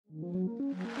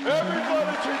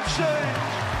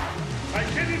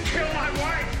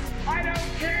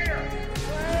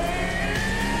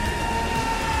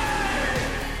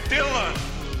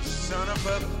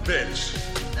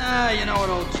bitch. You know what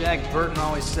old Jack Burton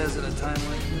always says at a time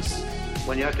like this?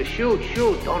 When you have to shoot,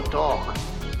 shoot, don't talk.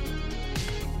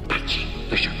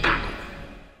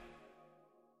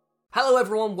 Hello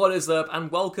everyone, what is up, and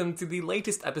welcome to the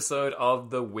latest episode of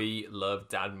the We Love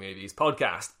Dad Movies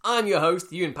podcast. I'm your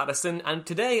host, Ewan Patterson, and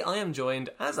today I am joined,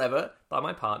 as ever, by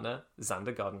my partner,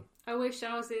 Xander Godden. I wish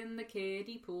I was in the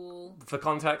kiddie pool. For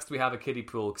context, we have a kiddie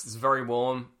pool because it's very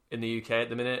warm in the UK at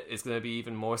the minute. It's going to be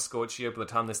even more scorchier by the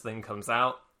time this thing comes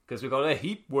out because we've got a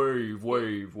heat wave.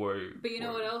 But you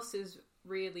know what else is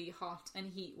really hot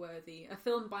and heat-worthy? A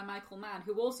film by Michael Mann,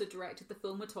 who also directed the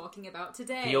film we're talking about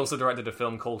today. He also directed a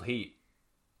film called Heat.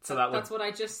 So that's what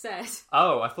I just said.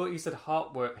 Oh, I thought you said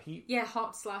heat. Yeah,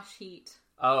 hot/heat.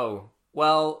 Oh,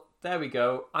 well, there we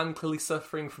go. I'm clearly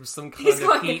suffering from some kind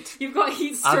of heat. You've got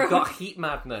heat stroke. I've got heat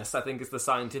madness, I think is the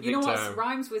scientific term. You know what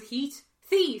rhymes with heat?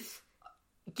 Thief.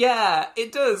 Yeah,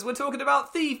 it does. We're talking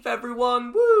about Thief,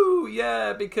 everyone. Woo!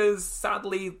 Yeah, because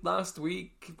sadly last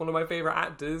week one of my favourite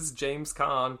actors, James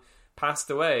Caan, passed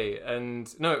away. And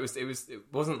no, it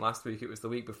wasn't last week, it was the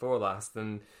week before last.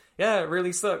 And yeah, it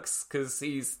really sucks because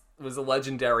was a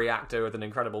legendary actor with an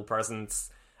incredible presence.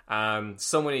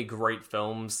 So many great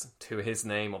films to his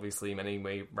name. Obviously, many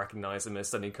may recognise him as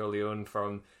Sonny Corleone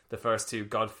from the first two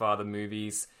Godfather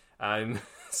movies.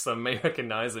 Some may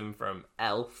recognise him from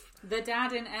Elf. The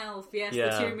Dad in Elf, yes,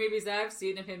 yeah. The two movies I've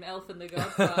seen of him, Elf and The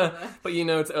Godfather. But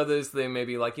to others they may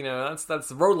be like,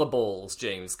 that's Rollerballs,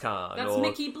 James Caan. That's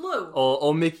Mickey Blue.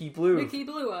 Or Mickey Blue. Mickey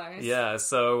Blue Eyes. Yeah,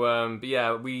 so, but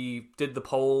yeah, we did the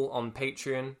poll on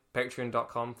Patreon,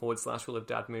 patreon.com/Will of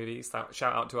Dad Movies.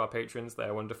 Shout out to our patrons,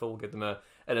 they're wonderful. We'll give them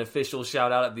an official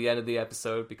shout out at the end of the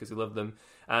episode because we love them.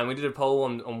 And we did a poll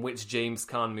on which James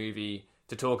Caan movie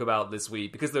to talk about this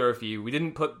week, because there are a few. We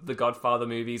didn't put the Godfather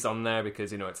movies on there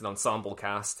because, it's an ensemble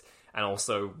cast, and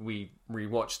also we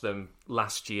rewatched them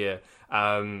last year,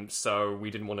 so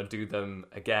we didn't want to do them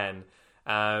again.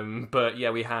 But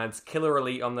yeah, we had Killer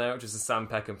Elite on there, which is a Sam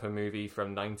Peckinpah movie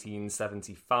from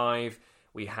 1975.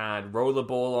 We had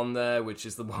Rollerball on there, which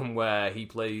is the one where he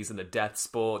plays in a death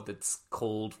sport that's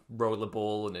called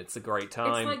Rollerball, and it's a great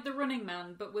time. It's like The Running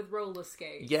Man, but with roller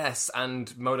skates. Yes, and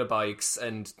motorbikes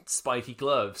and spiky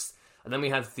gloves. And then we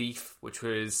had Thief, which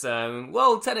was,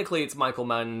 technically it's Michael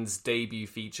Mann's debut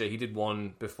feature. He did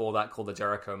one before that called The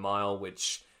Jericho Mile,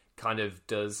 which kind of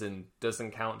does and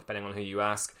doesn't count, depending on who you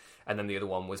ask. And then the other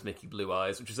one was Mickey Blue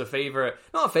Eyes, which was not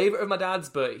a favourite of my dad's,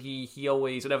 but he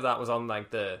always, whenever that was on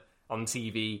on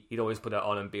TV, he'd always put it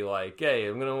on and be like, hey,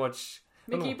 I'm going to watch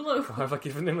Mickey Blue. Why have I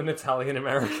given him an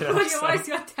Italian-American accent? Why is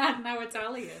your dad now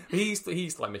Italian? He's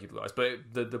like Mickey Blue Eyes, but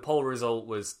the poll result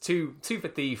was two for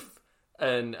Thief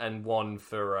and one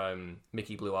for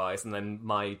Mickey Blue Eyes, and then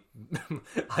I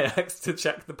asked to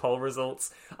check the poll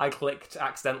results. I clicked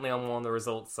accidentally on one of the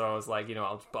results, so I was like,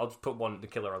 I'll just put one to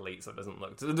Killer Elite so it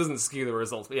doesn't skew the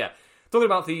results. But yeah, talking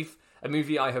about Thief, a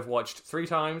movie I have watched 3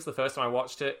 times. The first time I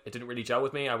watched it, it didn't really gel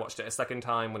with me. I watched it a second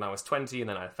time when I was 20, and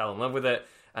then I fell in love with it.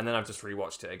 And then I've just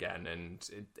rewatched it again, and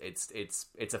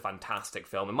it's a fantastic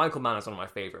film. And Michael Mann is one of my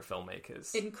favourite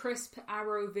filmmakers. In crisp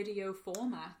Arrow video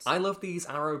format. I love these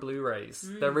Arrow Blu-rays.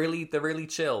 They're really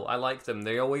chill. I like them.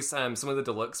 They always some of the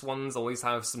deluxe ones always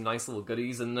have some nice little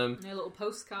goodies in them. A little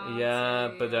postcard.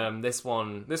 Yeah, but this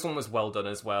one was well done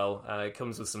as well. It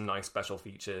comes with some nice special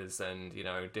features and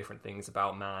different things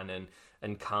about Mann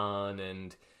and Caan,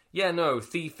 and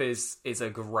Thief is a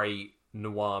great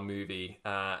noir movie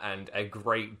and a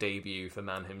great debut for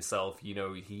Mann himself.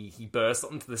 He burst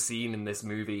onto the scene in this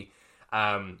movie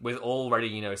with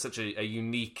already such a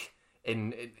unique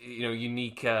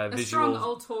unique a visual, strong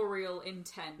autorial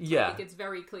intent. Yeah, I think it's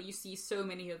very clear. You see so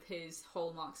many of his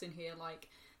hallmarks in here, like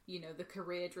the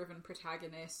career-driven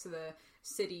protagonist, the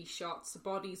city shots,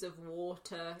 bodies of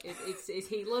water.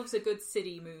 He loves a good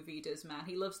city movie, does Mann.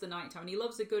 He loves the nighttime, and he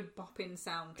loves a good bopping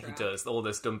soundtrack. He does. All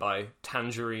this done by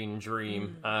Tangerine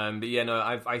Dream. But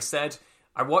I said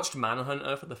I watched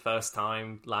Manhunter for the first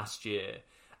time last year,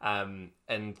 and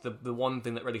the one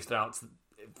thing that really stood out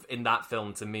in that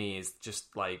film to me is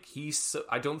just like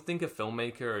I don't think a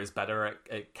filmmaker is better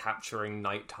at capturing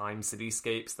nighttime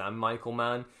cityscapes than Michael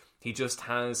Mann. He just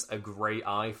has a great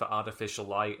eye for artificial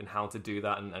light and how to do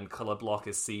that and colour block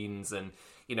his scenes. And,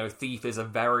 Thief is a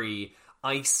very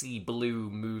icy blue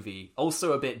movie.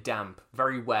 Also a bit damp,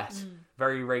 very wet,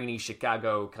 very rainy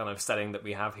Chicago kind of setting that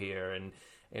we have here. And,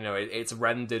 it's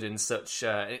rendered in such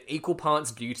equal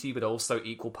parts beauty, but also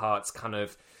equal parts kind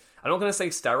of, I'm not going to say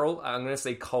sterile, I'm going to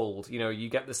say cold. You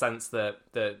get the sense that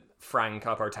Frank,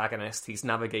 our protagonist, he's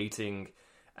navigating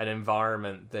an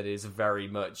environment that is very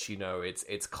much,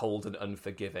 it's cold and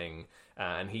unforgiving,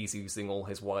 and he's using all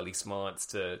his wily smarts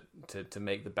to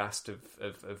make the best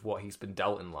of what he's been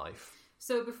dealt in life.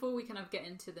 So before we kind of get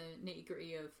into the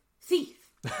nitty-gritty of Thief,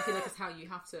 I feel like it's how you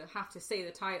have to say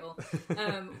the title.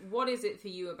 What is it for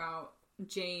you about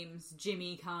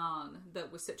Jimmy Caan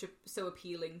that was so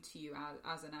appealing to you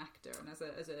as an actor and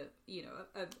as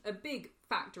a big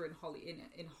factor in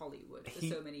Hollywood for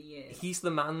so many years? He's the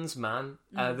man's man.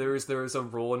 There is a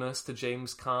rawness to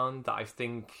James Caan that I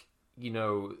think,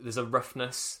 there's a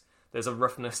roughness. There's a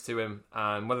roughness to him,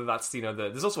 whether that's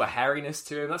there's also a hairiness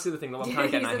to him. That's the other thing that I'm kind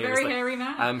of getting at here. He's a very hairy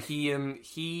man.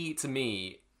 He to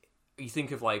me, you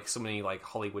think of like so many like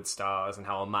Hollywood stars and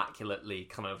how immaculately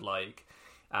kind of like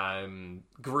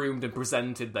groomed and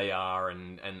presented they are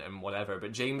and whatever.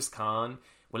 But James Caan,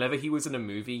 whenever he was in a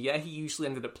movie, he usually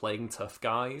ended up playing tough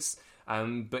guys,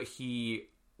 but he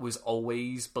was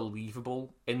always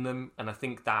believable in them. And I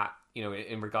think that,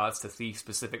 in regards to Thief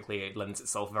specifically, it lends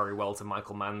itself very well to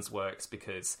Michael Mann's works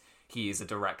because he is a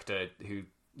director who,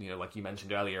 like you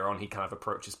mentioned earlier on, he kind of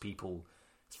approaches people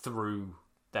through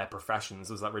their professions.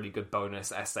 There's that really good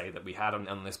bonus essay that we had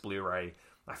on this Blu-ray,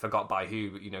 I forgot by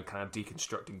who, but kind of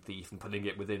deconstructing Thief and putting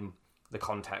it within the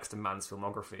context of Mann's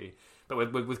filmography.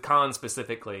 But with Caan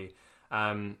specifically,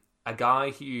 a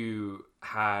guy who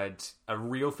had a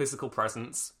real physical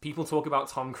presence. People talk about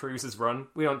Tom Cruise's run.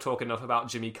 We don't talk enough about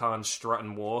Jimmy Caan's strut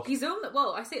and walk. He's only,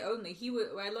 well, I say only.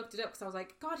 I looked it up because I was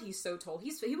like, God, he's so tall.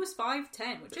 He was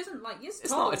 5'10", which isn't like, he's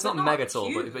tall. It's not mega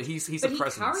tall, but he's a presence.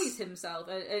 But he carries himself.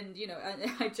 And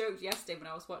I joked yesterday when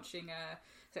I was watching...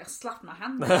 I slapped my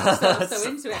hand there. I was so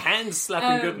into it. Hand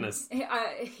slapping goodness.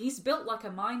 He's built like a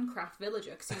Minecraft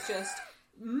villager because he's just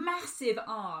massive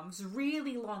arms,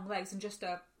 really long legs, and just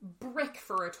a brick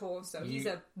for a torso. He's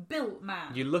a built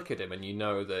man. You look at him and you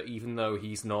know that even though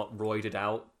he's not roided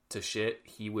out to shit,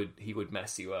 he would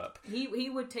mess you up. He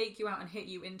would take you out and hit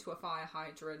you into a fire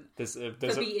hydrant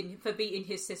for beating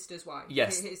his sister's wife.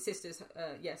 Yes, his sister's.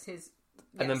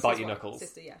 And then bite your knuckles.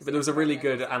 Sister, yes. But there was a really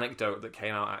good anecdote that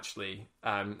came out actually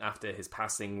after his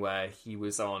passing where he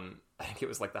was on, I think it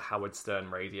was like the Howard Stern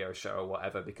radio show or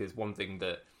whatever, because one thing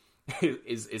that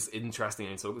is interesting,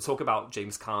 and so we'll talk about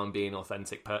James Caan being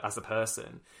authentic as a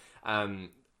person.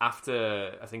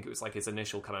 After, I think it was like his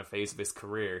initial kind of phase of his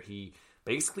career, he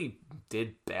basically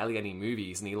did barely any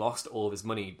movies and he lost all of his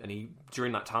money, and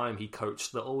during that time he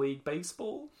coached Little League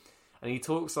Baseball. And he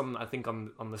talks on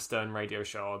the Stern radio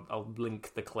show. I'll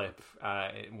link the clip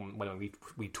when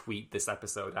we tweet this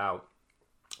episode out.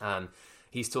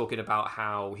 He's talking about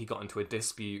how he got into a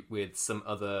dispute with the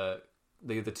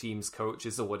other team's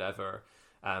coaches or whatever,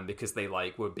 because they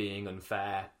were being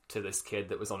unfair to this kid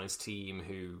that was on his team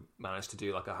who managed to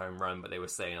do like a home run, but they were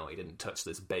saying, oh, he didn't touch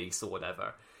this base or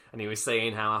whatever. And he was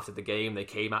saying how after the game they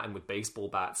came at him with baseball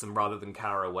bats, and rather than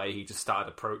cower away, he just started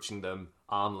approaching them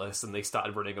armless, and they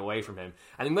started running away from him.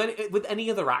 And with any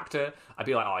other actor, I'd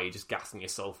be like, oh, you're just gassing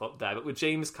yourself up there. But with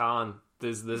James Caan,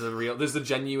 there's a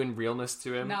genuine realness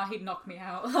to him. Nah, he'd knock me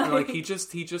out. He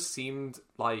just seemed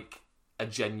like a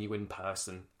genuine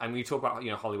person. And when you talk about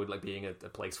Hollywood being a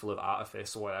place full of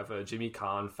artifice or whatever, Jimmy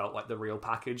Caan felt like the real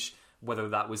package. Whether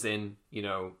that was in in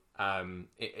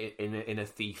a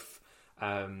Thief.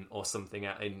 Or something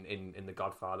in The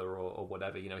Godfather or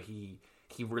whatever, he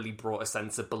really brought a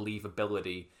sense of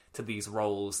believability to these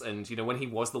roles, and when he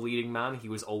was the leading man, he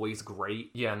was always great.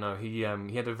 Yeah, no, he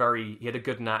had a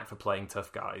good knack for playing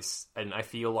tough guys, and I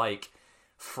feel like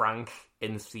Frank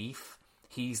in Thief,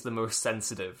 he's the most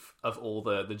sensitive of all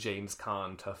the James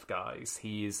Caan tough guys.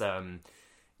 He's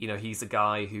he's a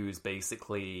guy who's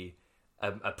basically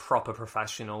a proper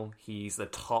professional. He's a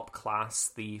top class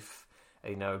thief.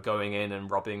 Going in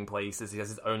and robbing places. He has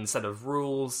his own set of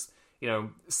rules.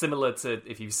 Similar to,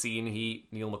 if you've seen Heat,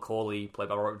 Neil McCauley, played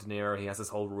by Robert De Niro, he has this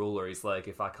whole rule where he's like,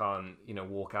 if I can't,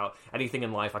 walk out, anything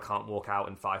in life I can't walk out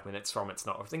in 5 minutes from, it's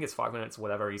not, I think it's 5 minutes or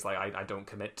whatever, he's like, I don't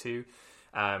commit to.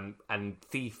 And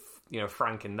Thief,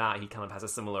 Frank in that, he kind of has a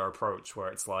similar approach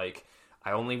where it's like,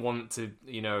 I only want to,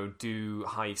 do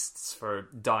heists for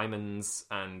diamonds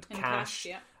and cash.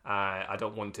 Yeah. I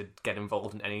don't want to get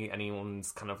involved in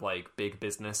anyone's kind of big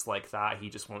business like that. He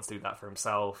just wants to do that for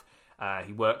himself.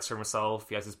 He works for himself.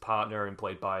 He has his partner,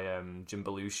 played by Jim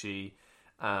Belushi,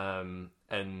 and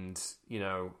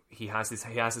he has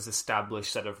this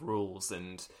established set of rules.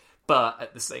 But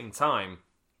at the same time,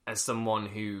 as someone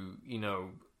who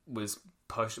was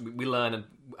pushed, we learn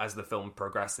as the film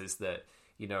progresses that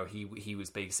he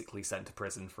was basically sent to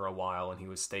prison for a while, and he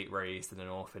was state raised in an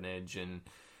orphanage, and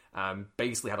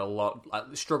basically had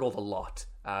struggled a lot,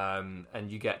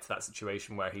 and you get to that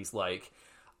situation where he's like,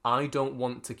 I don't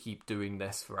want to keep doing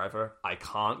this forever. I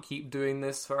can't keep doing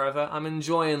this forever. I'm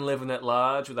enjoying living at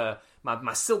large with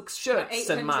my silk shirts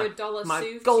and my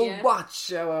suit, gold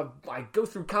watch. I go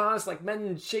through cars like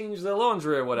men change their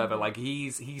laundry or whatever. Like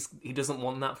he doesn't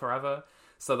want that forever.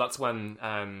 So that's when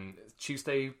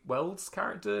Tuesday Wells'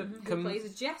 character who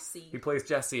plays Jesse. He plays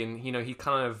Jesse, and he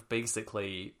kind of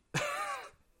basically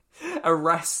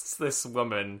arrests this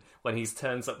woman when he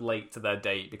turns up late to their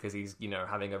date because he's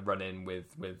having a run-in with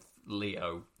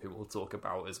Leo, who we'll talk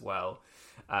about as well.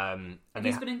 And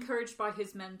he's been encouraged by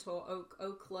his mentor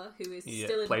Oakler, who is still in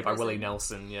prison. Played by Willie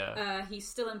Nelson. He's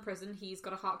still in prison. He's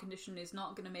got a heart condition. He's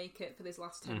not going to make it for this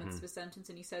last 10 minutes of his sentence.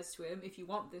 And he says to him, "If you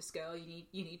want this girl, you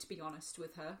need to be honest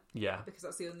with her. Because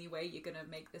that's the only way you're going to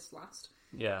make this last."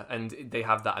 Yeah, and they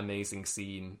have that amazing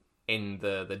scene in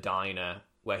the diner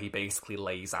where he basically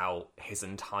lays out his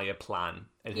entire plan.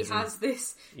 And he has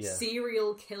this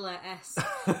serial killer-esque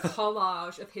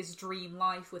collage of his dream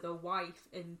life with a wife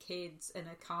and kids and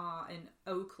a car and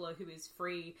Oakler, who is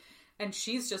free. And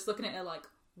she's just looking at it like,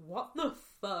 what the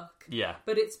fuck? Yeah.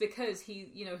 But it's because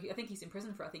I think he's in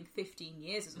prison for 15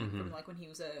 years or something, from like when he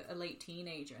was a late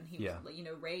teenager, and he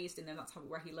was raised in there. That's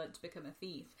where he learned to become a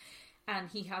thief. And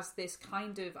he has this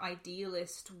kind of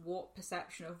idealist, warped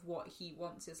perception of what he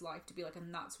wants his life to be like,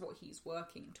 and that's what he's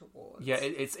working towards. Yeah,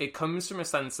 it comes from a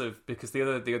sense of, because the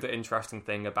other interesting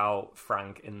thing about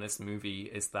Frank in this movie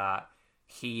is that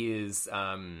he is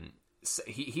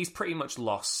he's pretty much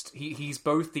lost. He's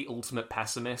both the ultimate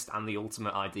pessimist and the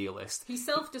ultimate idealist. He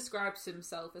self-describes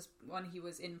himself as when he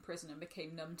was in prison and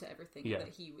became numb to everything, that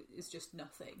he is just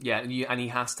nothing. Yeah, and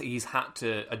he's had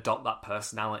to adopt that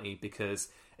personality because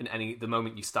the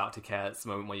moment you start to care, it's the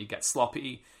moment where you get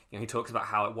sloppy. He talks about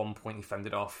how at one point he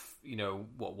fended off,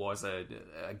 what was a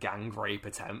gang rape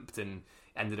attempt and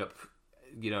ended up,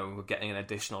 getting an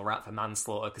additional rap for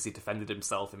manslaughter because he defended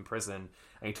himself in prison.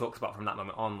 And he talks about from that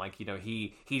moment on, like, he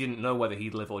didn't know whether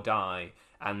he'd live or die.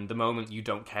 And the moment you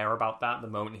don't care about that, the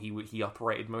moment he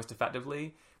operated most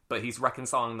effectively. But he's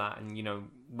reconciling that, and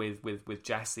with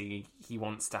Jesse, he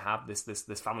wants to have this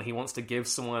family. He wants to give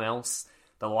someone else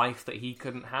the life that he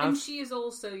couldn't have. And she is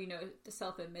also,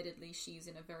 self-admittedly, she's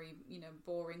in a very,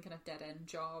 boring kind of dead-end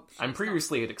job. And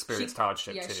previously had experienced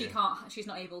hardship too. She's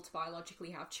not able to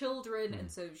biologically have children,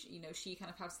 and so, she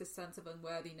kind of has this sense of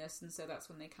unworthiness, and so that's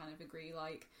when they kind of agree,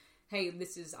 like, hey,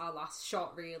 this is our last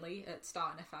shot, really, at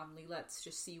starting a family. Let's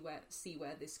just see where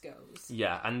this goes.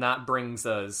 Yeah, and that brings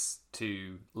us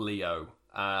to Leo.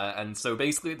 And so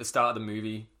basically at the start of the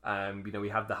movie, we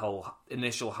have the whole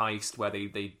initial heist where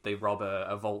they rob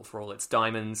a vault for all its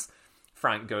diamonds.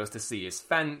 Frank goes to see his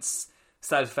fence.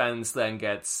 Said fence then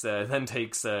takes a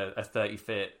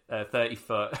 30-foot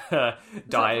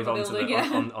dive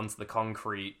onto the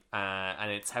concrete,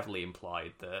 and it's heavily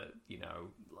implied that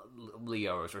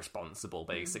Leo is responsible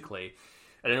basically.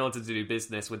 And in order to do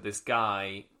business with this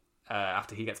guy,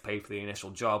 after he gets paid for the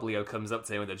initial job, Leo comes up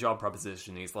to him with a job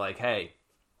proposition. He's like, "Hey,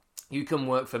 you can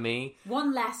work for me.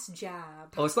 One last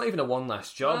job." Oh, it's not even a one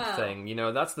last job thing.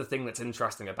 That's the thing that's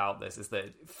interesting about this, is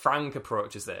that Frank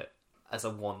approaches it as a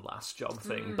one last job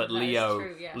thing, but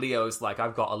Leo's like,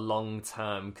 "I've got a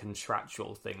long-term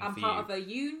contractual thing I'm for you. I'm part of a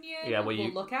union. We'll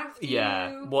look after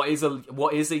you." What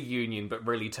is a union, but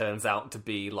really turns out to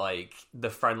be like the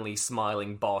friendly,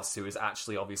 smiling boss who is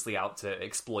actually obviously out to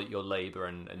exploit your labor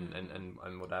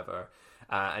and whatever.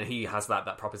 And he has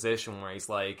that proposition where he's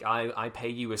like, I pay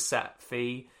you a set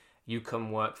fee, you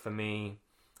come work for me,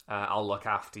 I'll look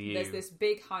after you. There's this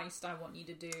big heist I want you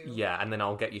to do. Yeah, and then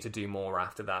I'll get you to do more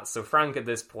after that. So Frank at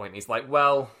this point, he's like,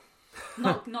 well...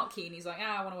 not keen. He's like,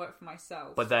 I want to work for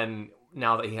myself. But then,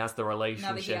 now that he has the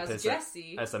relationship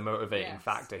Jesse, as a motivating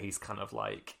factor, he's kind of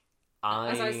like...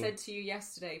 As I said to you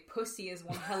yesterday, pussy is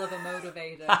one hell of a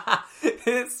motivator.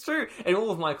 It's true. In all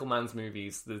of Michael Mann's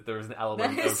movies, there is an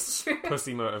element of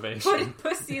pussy motivation.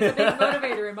 Pussy is a big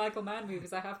motivator in Michael Mann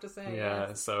movies, I have to say. Yeah,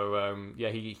 yes. So,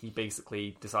 he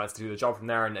basically decides to do the job from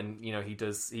there, and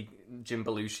Jim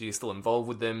Belushi is still involved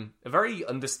with them. A very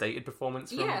understated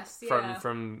performance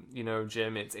from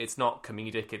Jim. It's not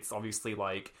comedic, it's obviously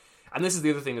like... And this is the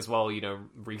other thing as well,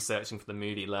 researching for the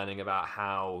movie, learning about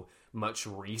how much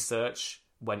research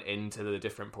went into the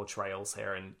different portrayals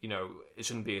here, and it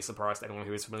shouldn't be a surprise to anyone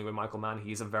who is familiar with Michael Mann.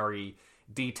 He's a very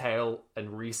detail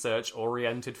and research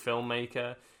oriented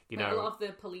filmmaker. A lot of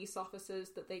the police officers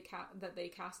that they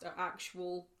cast are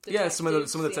actual detectives. Some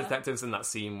of the detectives in that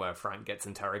scene where Frank gets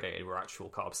interrogated were actual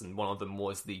cops, and one of them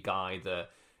was the guy that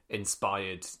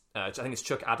inspired I think it's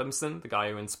Chuck Adamson, the guy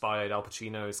who inspired Al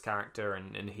Pacino's character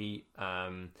in Heat.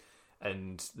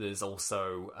 and there's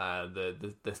also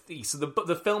the thief. So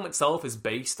the film itself is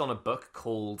based on a book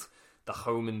called The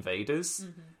Home Invaders,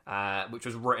 which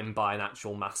was written by an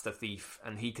actual master thief,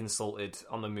 and he consulted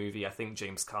on the movie. I think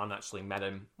James Caan actually met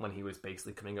him when he was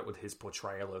basically coming up with his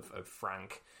portrayal of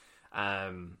Frank.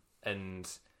 And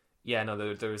yeah,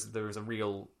 no, there's a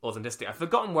real authenticity. I've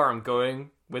forgotten where I'm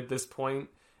going with this point,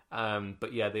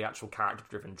 but yeah, the actual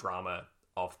character-driven drama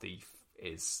of Thief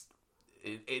is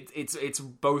it's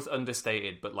both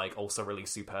understated but like also really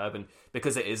superb, and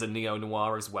because it is a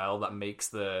neo-noir as well, that makes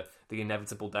the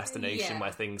inevitable destination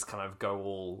where things kind of go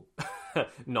all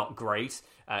not great.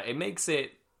 It makes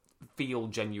it feel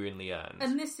genuinely earned.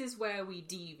 And this is where we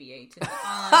deviate.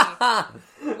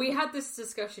 We had this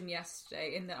discussion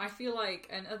yesterday in that I feel like,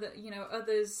 and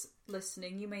others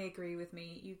listening, you may agree with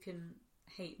me, you can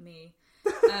hate me.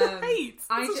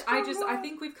 I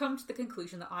think we've come to the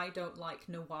conclusion that I don't like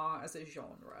noir as a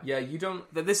genre. Yeah, you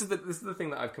don't. This is the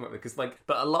thing that I've come up with, because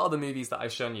but a lot of the movies that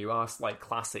I've shown you are like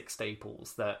classic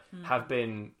staples that have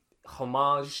been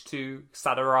homaged to,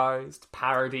 satirized,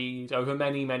 parodied over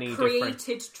many created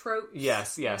different tropes.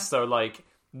 Yes. Yeah. So like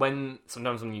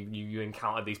sometimes when you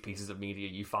encounter these pieces of media,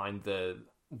 you find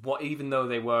even though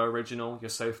they were original, you're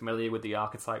so familiar with the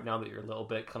archetype now that you're a little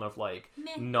bit kind of like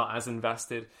not as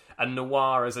invested. And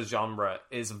noir as a genre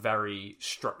is very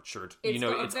structured. It's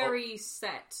got a very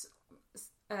set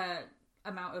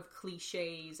amount of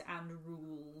cliches and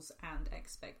rules and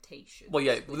expectations. Well,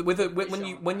 yeah,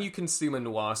 when you consume a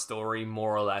noir story,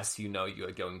 more or less, you know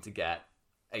you're going to get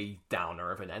a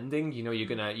downer of an ending. You know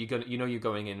you're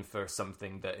going in for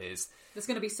something that is. There's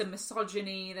going to be some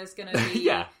misogyny. There's going to be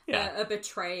a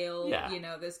betrayal.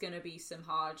 Yeah. There's going to be some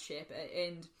hardship,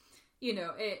 and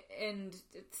and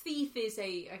Thief is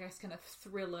I guess kind of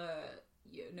thriller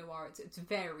noir. It's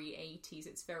very 80s.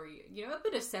 It's very a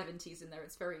bit of 70s in there.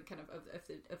 It's very kind of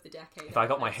the decade. If I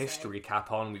got my history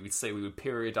cap on, we would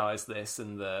periodize this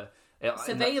in the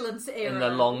surveillance era in the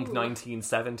long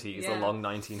 1970s or long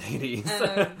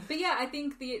 1980s. But yeah, I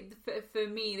think for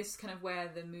me, this is kind of where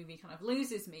the movie kind of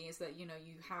loses me, is that you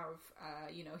have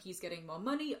he's getting more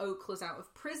money. Oakla's out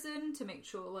of prison to make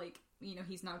sure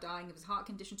he's now dying of his heart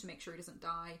condition, to make sure he doesn't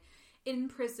die in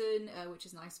prison, which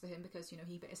is nice for him because he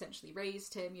essentially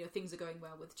raised him. Things are going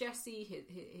well with Jessie,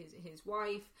 his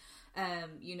wife.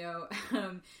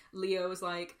 Leo's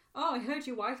like, oh, I heard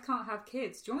your wife can't have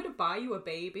kids. Do you want me to buy you a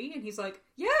baby? And he's like,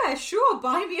 yeah, sure,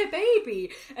 buy me a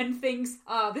baby. And thinks,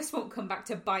 this won't come back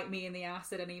to bite me in the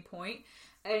ass at any point.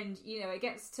 And, it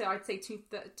gets to, I'd say,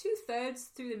 two-thirds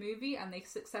through the movie, and they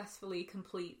successfully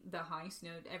complete the heist.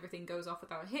 Everything goes off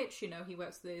without a hitch. He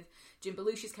works with Jim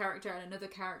Belushi's character and another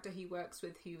character he works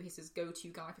with who is his go-to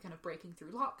guy for kind of breaking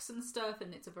through locks and stuff,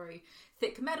 and it's a very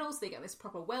thick metal, so they get this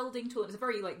proper welding tool. It's a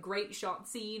very, great shot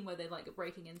scene where they're,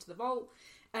 breaking into the vault,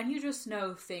 and you just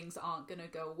know things aren't going to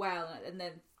go well. And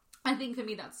then I think for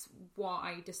me that's what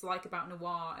I dislike about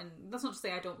noir, and that's not to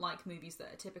say I don't like movies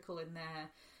that are typical in their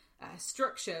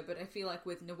structure, but I feel like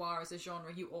with noir as a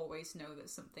genre, you always know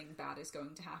that something bad is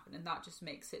going to happen, and that just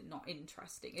makes it not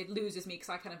interesting. It loses me because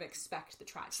I kind of expect the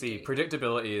tragedy. See,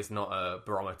 predictability is not a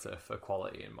barometer for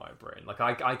quality in my brain.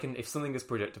 I can, if something is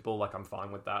predictable, I'm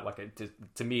fine with that.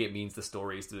 To me, it means the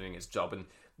story is doing its job. And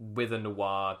with a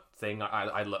noir thing,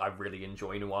 I really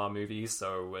enjoy noir movies,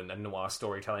 and noir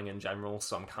storytelling in general.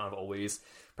 So I'm kind of always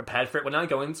prepared for it. When I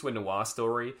go into a noir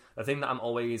story, the thing that I'm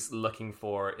always looking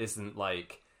for isn't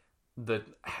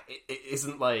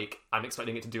I'm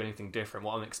expecting it to do anything different.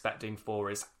 What I'm expecting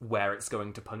for is where it's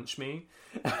going to punch me.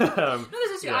 No,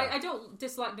 this is true. I don't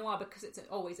dislike noir because it's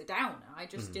always a downer. I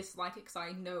just dislike it because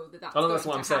I know that's going that's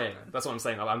what to I'm happen. saying. That's what I'm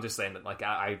saying. I'm just saying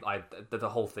that the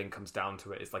whole thing comes down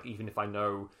to it is even if I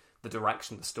know the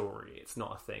direction of the story, it's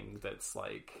not a thing that's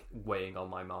weighing on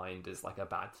my mind as a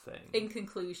bad thing. In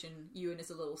conclusion, Ewan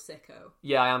is a little sicko.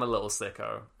 Yeah, I am a little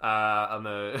sicko. I'm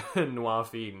a noir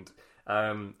fiend.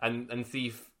 And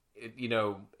Thief,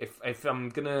 if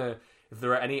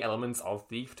there are any elements of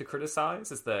Thief to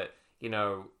criticize, is that,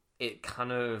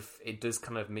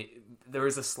 there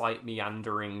is a slight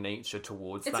meandering nature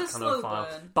towards it's that kind of file.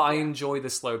 But I enjoy the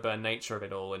slow burn nature of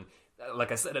it all. And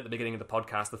like I said at the beginning of the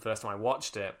podcast, the first time I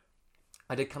watched it,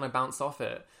 I did kind of bounce off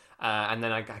it. And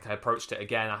then I approached it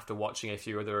again after watching a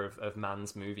few other of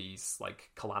Mann's movies, like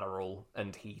Collateral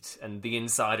and Heat and The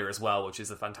Insider as well, which is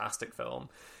a fantastic film.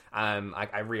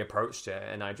 I reapproached it,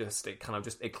 and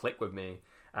it clicked with me.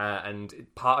 And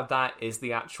part of that is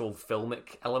the actual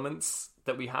filmic elements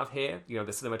that we have here. The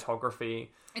cinematography.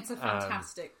 It's a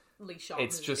fantastically shot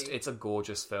movie. It's a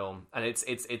gorgeous film, and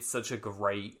it's such a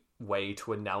great way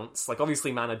to announce.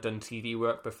 Obviously, Mann had done TV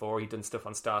work before. He'd done stuff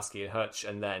on Starsky and Hutch,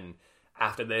 and then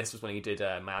after this was when he did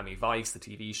Miami Vice, the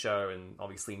TV show, and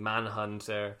obviously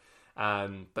Manhunter.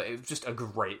 But it was just a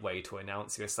great way to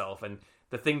announce yourself. And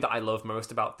the thing that I love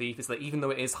most about Thief is that even though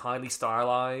it is highly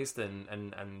stylized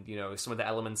and you know, some of the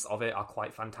elements of it are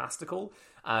quite fantastical,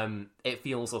 it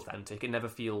feels authentic. It never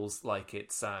feels like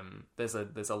it's there's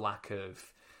a lack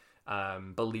of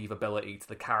believability to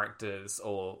the characters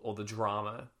or the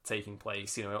drama taking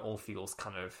place. You know, it all feels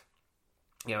kind of,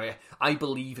 you know, I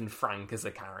believe in Frank as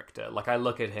a character. Like, I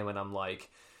look at him and I'm like,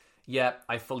 yeah,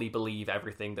 I fully believe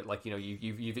everything that, like, you know,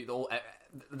 you've all.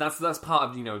 That's part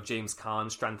of, you know, James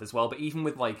Caan's strength as well. But even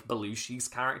with, like, Belushi's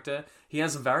character, he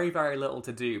has very, very little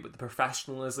to do. But the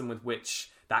professionalism with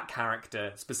which that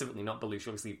character, specifically not Belushi,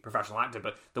 obviously professional actor,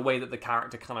 but the way that the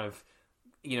character kind of,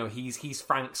 you know, he's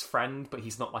Frank's friend, but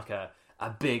he's not like a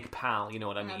big pal. You know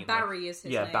what I mean? Barry is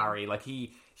his name. Barry. Like,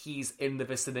 he's in the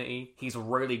vicinity. He's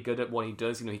really good at what he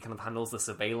does. You know, he kind of handles the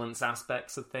surveillance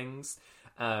aspects of things.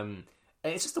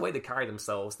 And it's just the way they carry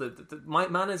themselves. My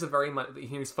man is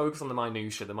he's focused on the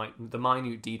minutiae, the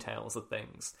minute details of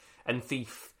things. And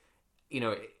Thief, you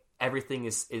know, everything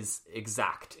is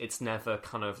exact. It's never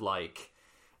kind of like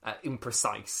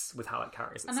imprecise with how it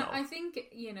carries itself. And I think,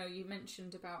 you know, you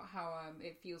mentioned about how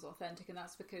it feels authentic, and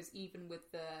that's because even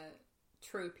with the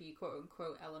tropey quote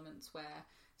unquote elements where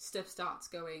stuff starts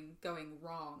going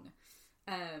wrong,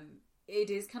 it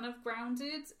is kind of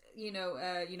grounded. You know,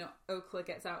 Oakler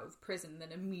gets out of prison,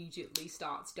 then immediately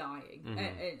starts dying,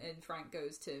 and Frank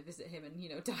goes to visit him, and, you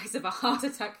know, dies of a heart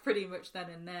attack pretty much then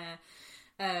and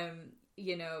there.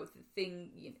 You know,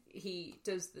 he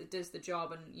does the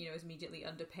job, and, you know, is immediately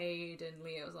underpaid, and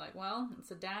Leo's like, well,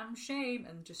 it's a damn shame,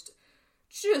 and just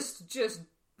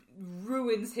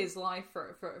ruins his life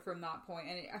from that point.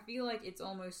 And I feel like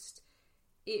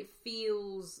it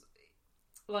feels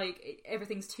like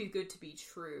everything's too good to be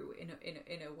true in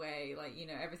a way. Like, you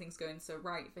know, everything's going so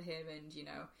right for him, and, you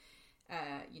know,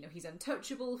 he's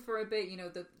untouchable for a bit. You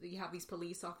know, you have these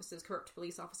corrupt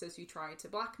police officers who try to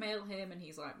blackmail him, and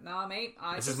he's like, nah, mate,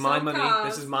 this is my money,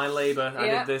 this is my labour, I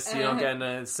did this, you're not getting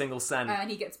a single cent. And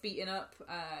he gets beaten up,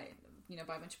 you know,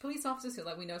 by a bunch of police officers who are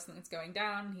like, we know something's going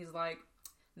down. He's like,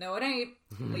 no, it ain't.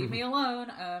 Leave me alone.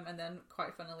 And then,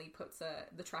 quite funnily, puts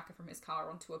the tracker from his car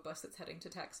onto a bus that's heading to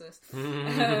Texas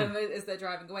as they're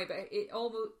driving away. But it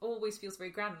always feels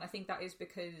very grand, and I think that is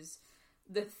because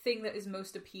the thing that is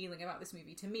most appealing about this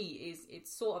movie to me is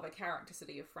it's sort of a character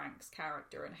study of Frank's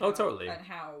character, and how, and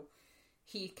how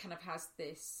he kind of has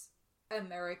this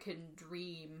American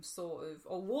dream sort of,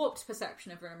 or warped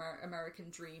perception of an American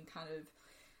dream kind of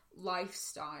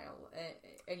lifestyle.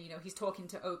 And, you know, he's talking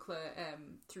to Oakler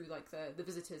through, like, the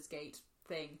visitor's gate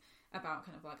thing about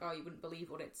kind of like, oh, you wouldn't believe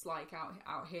what it's like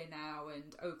out here now.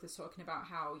 And Oakler's talking about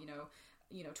how, you know,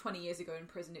 20 years ago in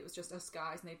prison, it was just us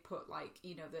guys, and they'd put, like,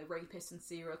 you know, the rapists and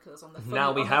serial killers on the funny,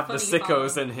 now we have the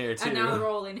sickos in here too, and now they're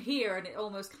all in here, and it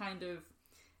almost kind of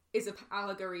is an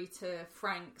allegory to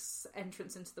Frank's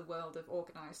entrance into the world of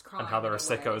organised crime, and how there are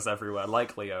sickos everywhere,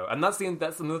 like Leo. And that's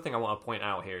another thing I want to point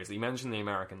out here, is that you mentioned the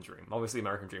American dream. Obviously, the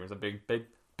American dream is a big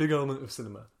element of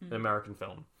cinema, in American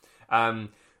film.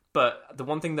 But the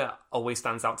one thing that always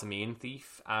stands out to me in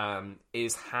Thief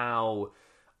is how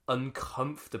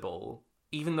uncomfortable,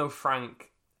 even though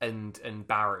Frank and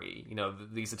Barry, you know,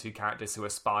 these are two characters who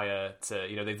aspire to,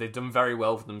 you know, they've done very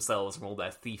well for themselves from all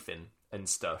their thieving and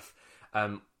stuff.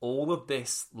 All of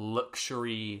this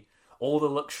luxury, all the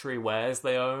luxury wares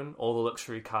they own, all the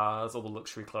luxury cars, all the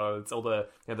luxury clothes, all the,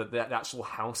 you know, the actual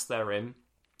house they're in,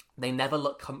 they never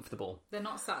look comfortable. They're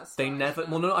not satisfied. They never.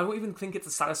 Well, no, I don't even think it's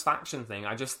a satisfaction thing.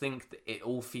 I just think that it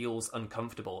all feels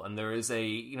uncomfortable, and there is a,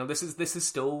 you know, this is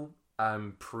still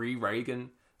pre-Reagan,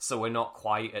 so we're not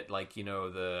quite at, like, you know,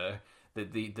 the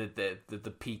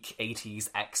peak 80s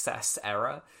excess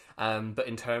era. But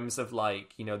in terms of,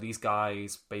 like, you know, these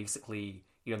guys basically,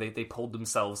 you know, they pulled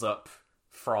themselves up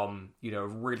from, you know,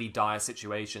 really dire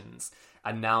situations,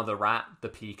 and now they're at the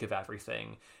peak of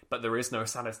everything. But there is no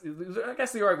I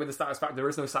guess you're right with the satisfaction. There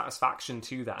is no satisfaction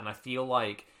to that, and I feel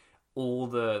like all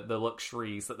the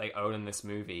luxuries that they own in this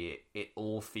movie, it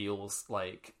all feels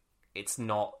like it's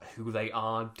not who they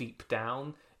are deep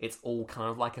down. It's all kind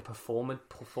of like a performance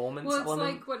well, it's element.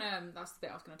 like when that's the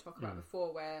bit I was going to talk about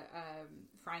before, where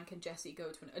Frank and Jesse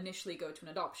initially go to an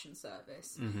adoption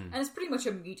service, and it's pretty much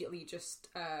immediately just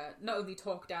not only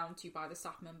talked down to by the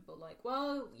staff member, but like,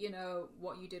 well, you know,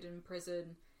 what you did in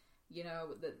prison, you know,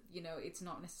 that, you know, it's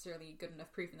not necessarily good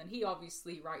enough proof, and then he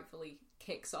obviously rightfully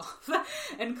kicks off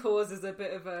and causes a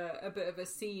bit of a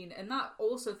scene, and that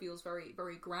also feels very,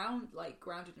 very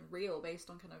grounded and real, based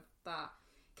on kind of that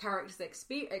character's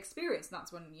experience. And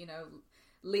that's when, you know,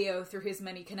 Leo, through his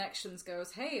many connections,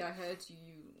 goes, "Hey, I heard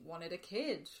you wanted a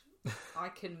kid. I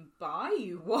can buy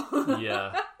you one."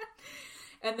 Yeah.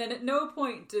 And then at no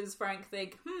point does Frank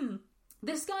think,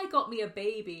 this guy got me a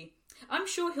baby. I'm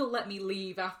sure he'll let me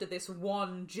leave after this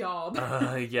one job.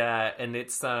 Yeah, and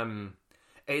it's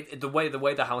the way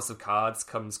the House of Cards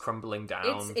comes crumbling down.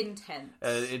 It's intense.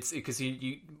 It's because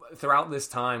you throughout this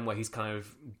time where he's kind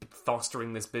of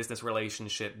fostering this business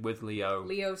relationship with Leo.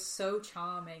 Leo's so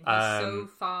charming. He's so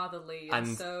fatherly,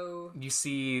 and so you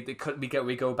see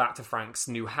we go back to Frank's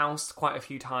new house quite a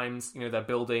few times. You know, they're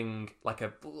building like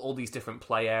all these different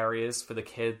play areas for the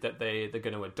kid that they're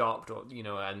going to adopt, or you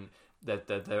know, and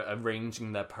they're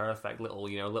arranging their perfect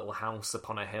little house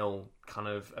upon a hill, kind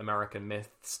of American myth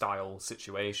style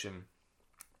situation,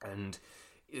 and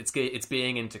it's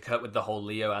being intercut with the whole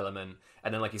Leo element.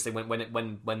 And then, like you say,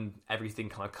 when everything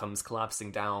kind of comes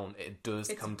collapsing down, it does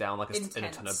come down like in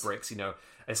a ton of bricks. You know,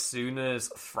 as soon as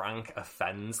Frank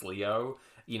offends Leo,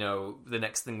 you know, the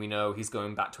next thing we know, he's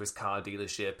going back to his car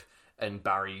dealership. And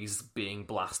Barry's being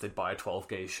blasted by a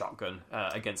 12-gauge shotgun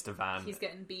against a van. He's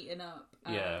getting beaten up.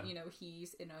 Yeah. You know,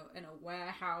 he's in a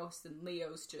warehouse, and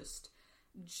Leo's just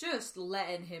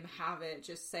letting him have it,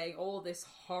 just saying all this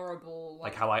horrible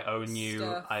like how I own you.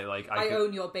 Stuff. I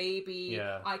own your baby.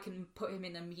 Yeah. I can put him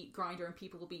in a meat grinder, and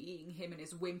people will be eating him and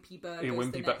his Wimpy burgers.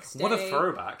 Wimpy the next day. What a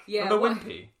throwback! Yeah, the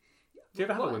Wimpy. Do you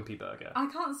ever have a Wimpy burger? I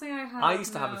can't say I have. I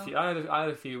used to have a few. I had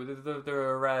a few.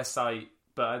 They're a rare sight.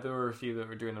 But there were a few that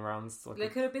were doing the rounds. There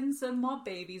could have been some mob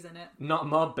babies in it. Not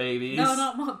mob babies. No,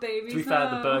 not mob babies. To be fair,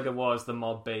 the burger was the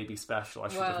mob baby special. I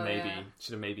should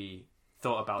have maybe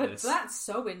thought about this. But that's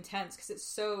so intense because it's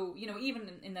so, you know, even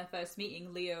in their first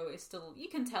meeting, Leo is still, you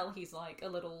can tell he's like a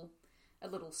little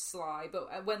sly.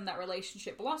 But when that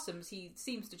relationship blossoms, he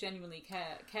seems to genuinely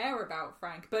care about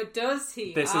Frank. But does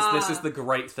he? This is the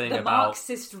great thing the about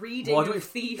Marxist reading of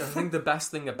Thief. I think the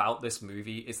best thing about this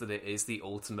movie is that it is the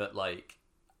ultimate, like,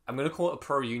 I'm going to call it a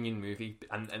pro-union movie,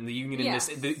 and the union in this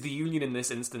the union in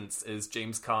this instance is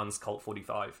James Caan's Colt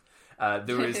 45.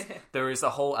 There is a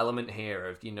whole element here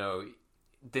of, you know,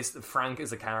 this Frank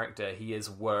is a character. He has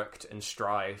worked and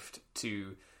strived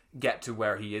to get to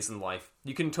where he is in life.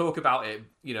 You can talk about it,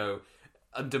 you know,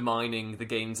 undermining the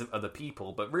gains of other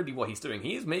people, but really what he's doing,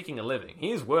 he is making a living.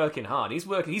 He is working hard. He's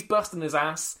busting his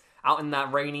ass out in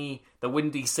that the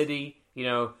windy city, you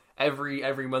know,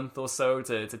 every month or so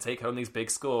to take home these big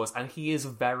scores, and he is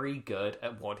very good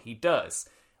at what he does.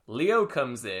 Leo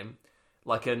comes in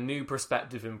like a new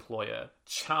prospective employer,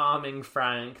 charming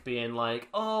Frank, being like,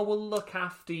 "Oh, we'll look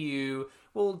after you.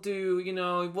 We'll do, you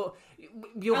know,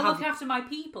 I'll look after my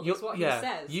people." Is what he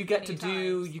says. You get to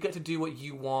do what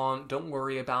you want. Don't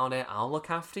worry about it. I'll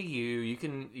look after you.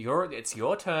 It's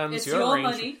your terms. It's your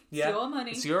money. Yeah, it's your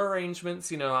money. It's your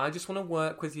arrangements. You know, I just want to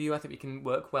work with you. I think we can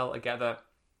work well together.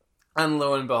 And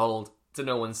lo and behold, to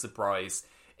no one's surprise,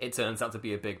 it turns out to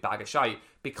be a big bag of shite,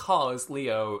 because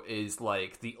Leo is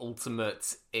like the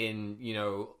ultimate in, you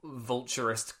know,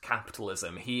 vulturist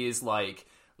capitalism. He is like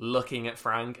looking at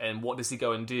Frank, and what does he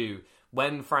go and do?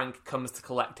 When Frank comes to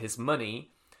collect his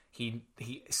money, he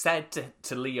said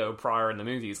to Leo prior in the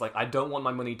movies, like, I don't want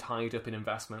my money tied up in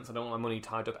investments. I don't want my money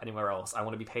tied up anywhere else. I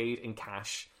want to be paid in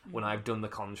cash when I've done the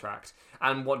contract.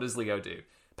 And what does Leo do?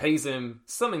 Pays him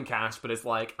some in cash, but it's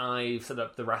like, I've set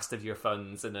up the rest of your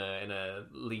funds in a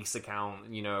lease account,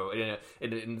 you know,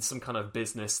 in some kind of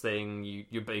business thing.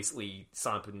 You basically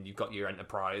sign up and you've got your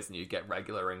enterprise and you get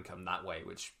regular income that way,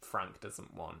 which Frank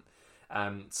doesn't want.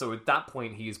 So at that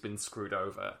point, he's been screwed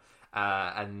over,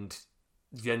 and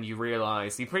then you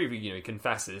realise he he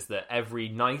confesses that every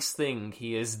nice thing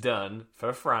he has done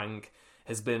for Frank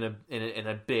has been in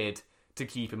a bid to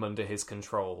keep him under his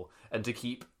control and to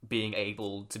keep being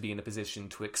able to be in a position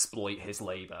to exploit his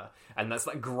labour. And that's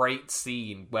that great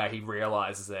scene where he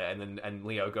realises it, and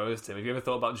Leo goes to him, "Have you ever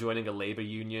thought about joining a labour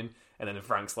union?" And then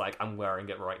Frank's like, "I'm wearing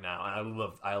it right now." And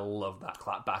I love that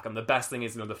clap back. And the best thing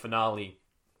is, you know, the finale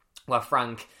where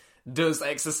Frank does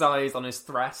exercise on his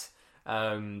threat.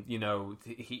 You know,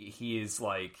 he is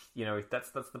like, you know,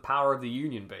 that's the power of the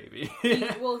union, baby.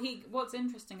 What's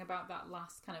interesting about that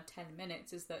last kind of 10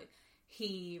 minutes is that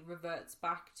he reverts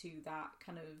back to that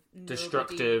kind of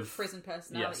destructive prison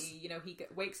personality. Yes. You know, he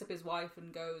wakes up his wife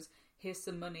and goes, "Here's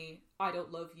some money. I don't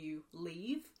love you.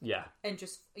 Leave." Yeah. And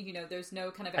just, you know, there's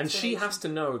no kind of and she has to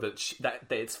know that that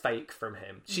it's fake from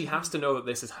him. She has to know that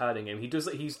this is hurting him.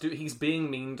 He's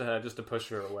being mean to her just to push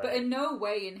her away. But in no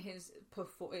way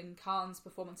in Caan's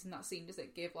performance in that scene does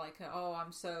it give like,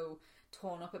 I'm so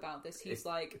torn up about this. He's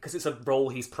like, because it's a role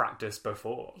he's practiced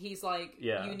before. He's like,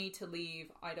 "You need to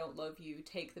leave. I don't love you.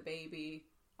 Take the baby.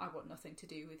 I want nothing to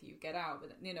do with you, get out.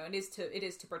 But, you know, it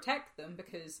is to protect them,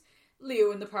 because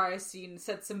Leo in the prior scene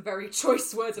said some very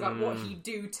choice words about what he'd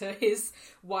do to his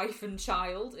wife and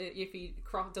child if he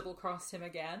double-crossed him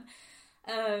again.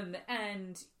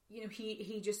 And, you know,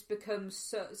 he just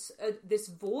becomes this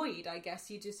void, I guess.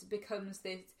 He just becomes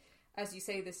this, as you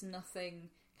say, this nothing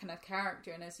kind of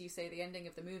character. And as you say, the ending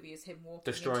of the movie is him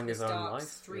walking destroying into this his own dark life,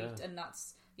 street. yeah. And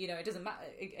that's, you know, it doesn't matter.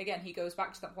 Again, he goes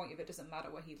back to that point of it doesn't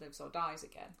matter where he lives or dies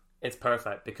again. It's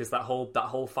perfect, because that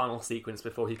whole final sequence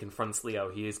before he confronts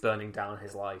Leo, he is burning down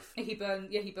his life. He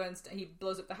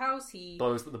blows up the house, he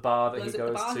blows up the bar that he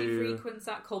goes to. He frequents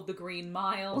that, called the Green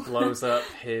Mile. Blows up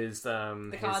his car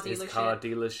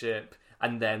dealership,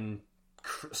 and then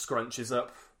scrunches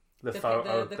up the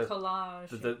photo, the collage,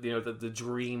 the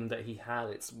dream that he had.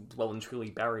 It's well and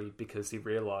truly buried, because he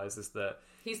realizes that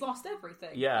he's lost everything.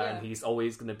 Yeah, and he's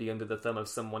always going to be under the thumb of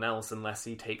someone else unless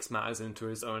he takes matters into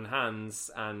his own hands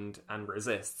and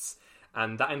resists.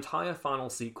 And that entire final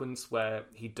sequence where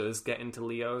he does get into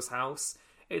Leo's house,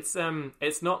 it's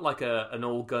not like an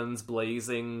all guns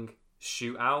blazing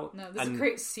shootout. No, there's a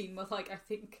great scene where, like, I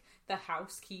think the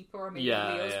housekeeper or maybe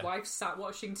Leo's wife sat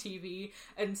watching TV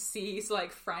and sees,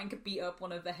 like, Frank beat up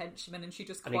one of the henchmen, and she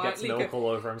just quietly and he gets milk all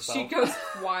over himself. She goes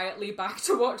quietly back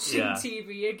to watching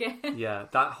TV again. Yeah,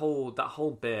 that whole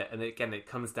bit, and again, it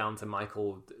comes down to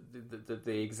Michael,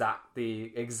 the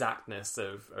exactness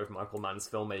of Michael Mann's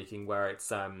filmmaking, where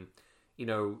it's you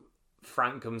know,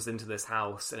 Frank comes into this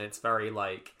house and it's very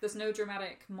like, there's no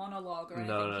dramatic monologue or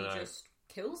anything. He just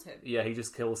kills him. Yeah, he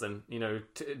just kills him. You know,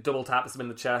 double taps him in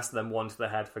the chest, then one to the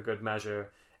head for good measure,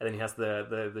 and then he has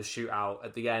the shootout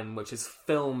at the end, which is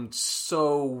filmed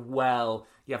so well.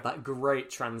 You have that great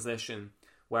transition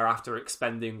where, after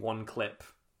expending one clip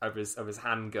of his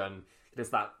handgun, he does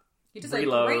that. He does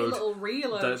reload, a great little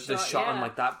reload. The shot on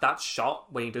like that shot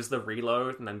when he does the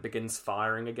reload and then begins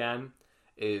firing again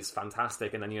is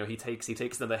fantastic. And then, you know, he takes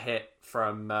another hit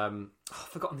from I've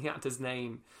forgotten the actor's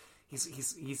name. He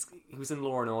was in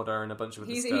Law and Order and a bunch of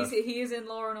other stuff. He is in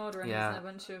Law and Order and he's in a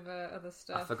bunch of other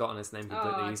stuff. I've forgotten his name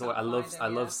completely. I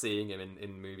love seeing him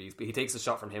in movies. But he takes a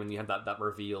shot from him, and you have that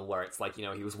reveal where it's like, you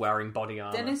know, he was wearing body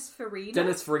armor. Dennis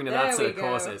Farina, that's it, of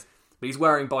course it is. But he's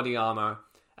wearing body armor,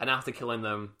 and after killing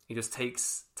them, he just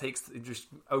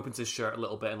opens his shirt a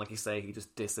little bit, and like you say, he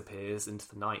just disappears into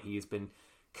the night. He has been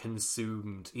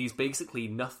consumed. He's basically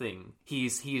nothing. He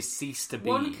has ceased to be.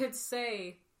 One could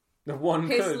say.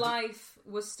 His life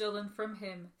was stolen from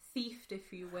him, thiefed,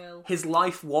 if you will. His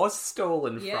life was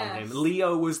stolen from him.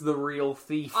 Leo was the real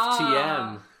thief.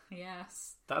 TM.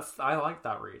 Yes. I like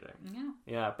that reading. Yeah.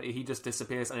 Yeah, but he just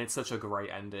disappears, and it's such a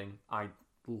great ending. I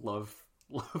love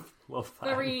that.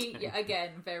 Very,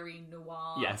 very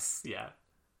noir. Yes. Yeah.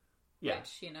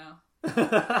 Which, you know,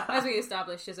 as we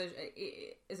established, is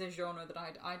a genre that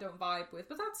I don't vibe with,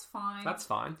 but that's fine. That's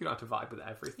fine. You don't have to vibe with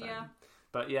everything. Yeah.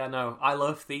 But yeah, no, I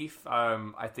love Thief.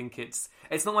 I think it's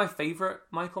not my favourite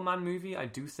Michael Mann movie. I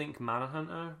do think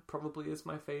Manhunter probably is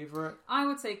my favourite. I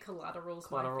would say Collateral's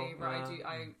my favourite. Yeah.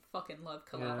 I fucking love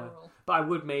Collateral. Yeah. But I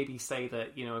would maybe say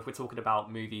that, you know, if we're talking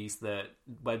about movies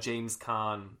where James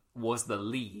Caan was the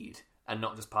lead and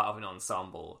not just part of an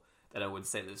ensemble, then I would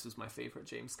say this was my favourite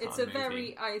James Caan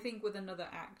movie. I think with another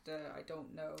actor, I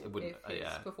don't know if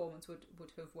his performance would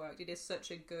have worked. It is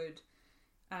such a good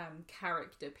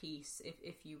character piece,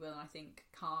 if you will. I think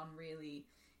Caan really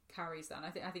carries that.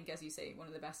 And I think, as you say, one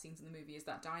of the best scenes in the movie is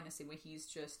that diner scene where he's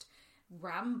just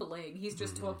rambling. He's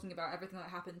just talking about everything that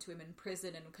happened to him in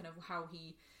prison and kind of how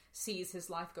he sees his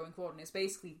life going forward, and is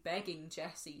basically begging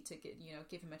Jesse to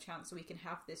give him a chance so he can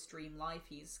have this dream life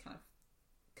he's kind of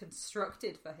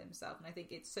constructed for himself. And I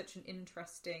think it's such an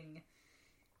interesting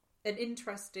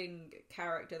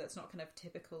character that's not kind of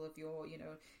typical of your, you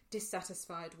know,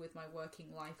 dissatisfied with my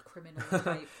working life criminal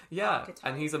type. Archetype.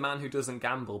 And he's a man who doesn't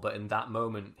gamble, but in that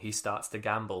moment he starts to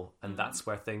gamble, and that's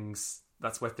where things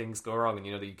go wrong. And,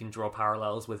 you know, that you can draw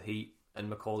parallels with Heat and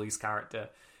Macaulay's character.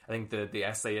 I think the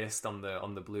essayist on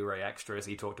the Blu-ray extras,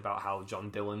 he talked about how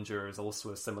John Dillinger is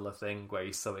also a similar thing, where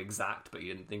he's so exact, but he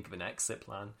didn't think of an exit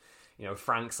plan. You know,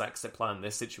 Frank's exit plan in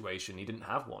this situation, he didn't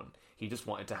have one. He just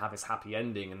wanted to have his happy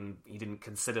ending, and he didn't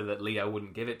consider that Leo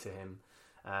wouldn't give it to him.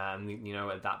 And, you know,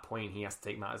 at that point, he has to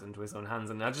take matters into his own hands.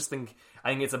 And I think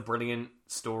it's a brilliant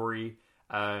story.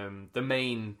 The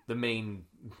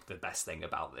best thing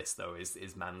about this, though,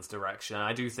 is Mann's direction.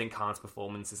 I do think Caan's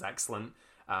performance is excellent.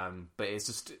 But it's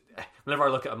just, whenever I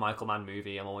look at a Michael Mann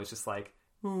movie, I'm always just like,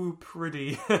 ooh,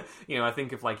 pretty. You know, I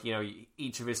think of, like, you know,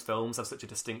 each of his films have such a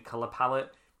distinct colour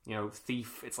palette. You know,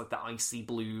 Thief, it's like the icy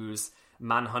blues.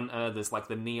 Manhunter, there's like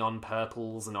the neon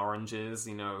purples and oranges.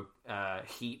 You know,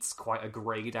 Heat's quite a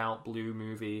grayed out blue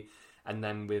movie. And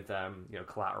then with, you know,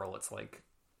 Collateral, it's like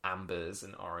ambers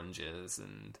and oranges.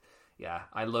 And yeah,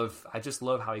 I just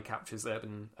love how he captures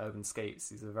urban scapes.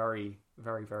 He's a very,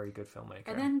 very, very good filmmaker.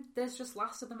 And then there's just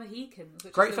Last of the Mohicans,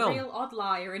 which Great is film. a real odd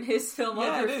liar in his filmography.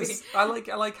 Yeah, it is. I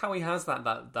like how he has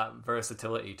that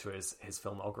versatility to his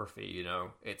filmography. You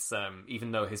know, it's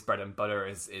even though his bread and butter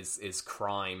is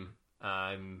crime,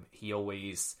 he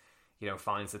always, you know,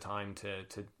 finds the time to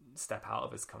step out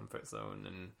of his comfort zone.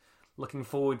 And looking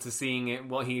forward to seeing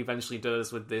what he eventually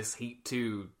does with this Heat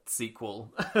 2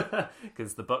 sequel,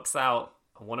 because the book's out.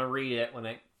 I want to read it when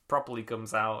it properly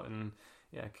comes out, and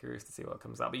yeah, curious to see what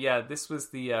comes out. But yeah, this was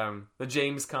the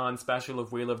James Caan special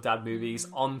of Wheel of Dad movies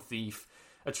on Thief,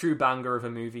 a true banger of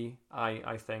a movie,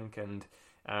 I think, and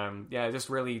yeah, just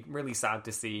really, really sad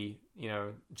to see, you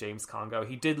know, James Caan go.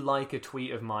 He did like a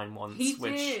tweet of mine once,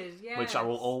 which I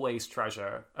will always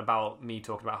treasure, about me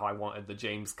talking about how I wanted the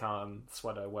James Caan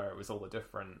sweater where it was all the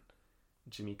different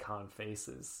Jimmy Caan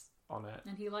faces on it.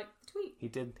 And he liked the tweet.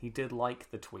 He did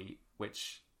like the tweet,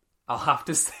 which I'll have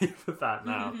to save for that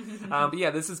now. But yeah,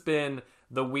 this has been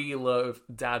the We Love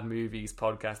Dad Movies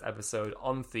podcast episode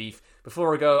on Thief.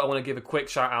 Before I go, I want to give a quick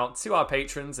shout out to our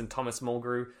patrons and Thomas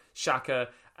Mulgrew, Shaka,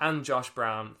 and Josh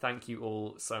Brown. Thank you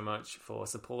all so much for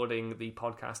supporting the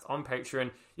podcast on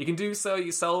Patreon. You can do so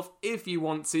yourself if you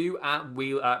want to at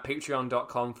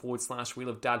patreon.com/Wheel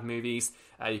of Dad Movies.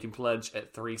 You can pledge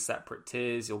at 3 separate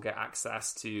tiers. You'll get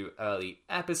access to early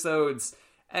episodes,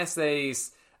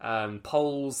 essays,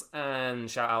 polls,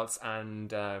 and shout outs,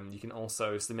 and you can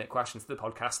also submit questions to the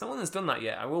podcast. No one has done that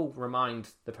yet. I will remind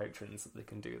the patrons that they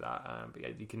can do that. But yeah,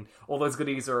 you can, all those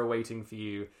goodies are awaiting for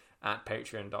you at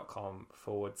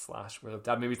patreon.com/Wheel of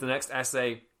Dad Movies. The next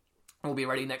essay will be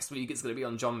ready next week. It's going to be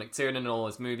on John McTiernan and all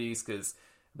his movies, because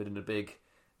I've been in a big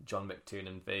John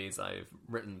McTiernan phase. I've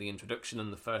written the introduction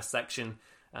and the first section,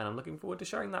 and I'm looking forward to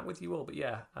sharing that with you all. But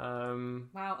yeah,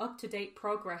 wow, up-to-date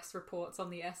progress reports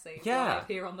on the essay live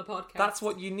here on the podcast. That's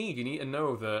what you need. You need to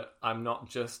know that I'm not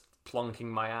just plonking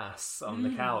my ass on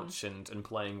the couch and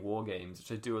playing war games,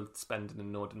 which I do spend an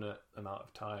inordinate amount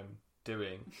of time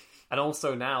doing, and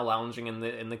also now lounging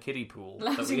in the kiddie pool.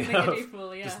 Just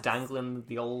dangling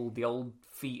the old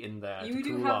feet in there to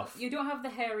cool off. You don't have the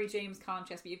hairy James Caan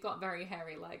chest, but you've got very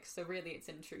hairy legs, so really it's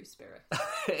in true spirit.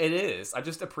 It is. I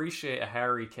just appreciate a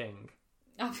hairy king.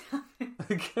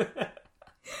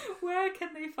 Where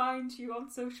can they find you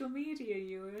on social media,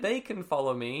 Ewan? They can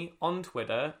follow me on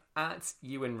Twitter at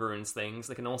Ewan Ruins Things.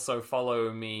 They can also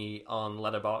follow me on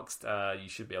Letterboxd. You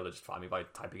should be able to just find me by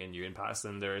typing in Ewan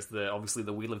Patterson. There is obviously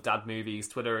the Wheel of Dad Movies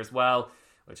Twitter as well,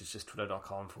 which is just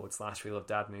twitter.com/Wheel of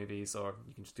Dad Movies, or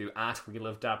you can just do at Wheel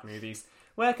of Dad Movies.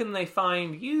 Where can they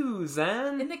find you,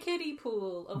 Zen? In the kiddie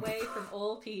pool, away from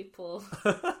all people.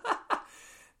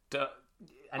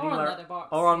 Anywhere,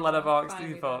 or on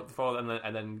Letterboxd,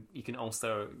 and then you can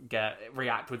also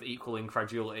react with equal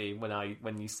incredulity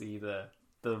when you see the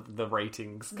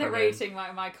ratings. The rating,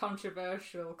 my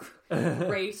controversial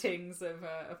ratings of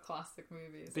classic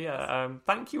movies. But yeah,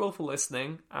 thank you all for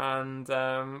listening, and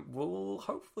we'll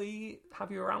hopefully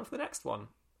have you around for the next one.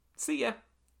 See ya.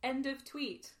 End of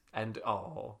tweet.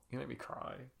 You make me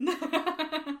cry.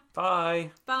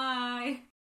 Bye. Bye.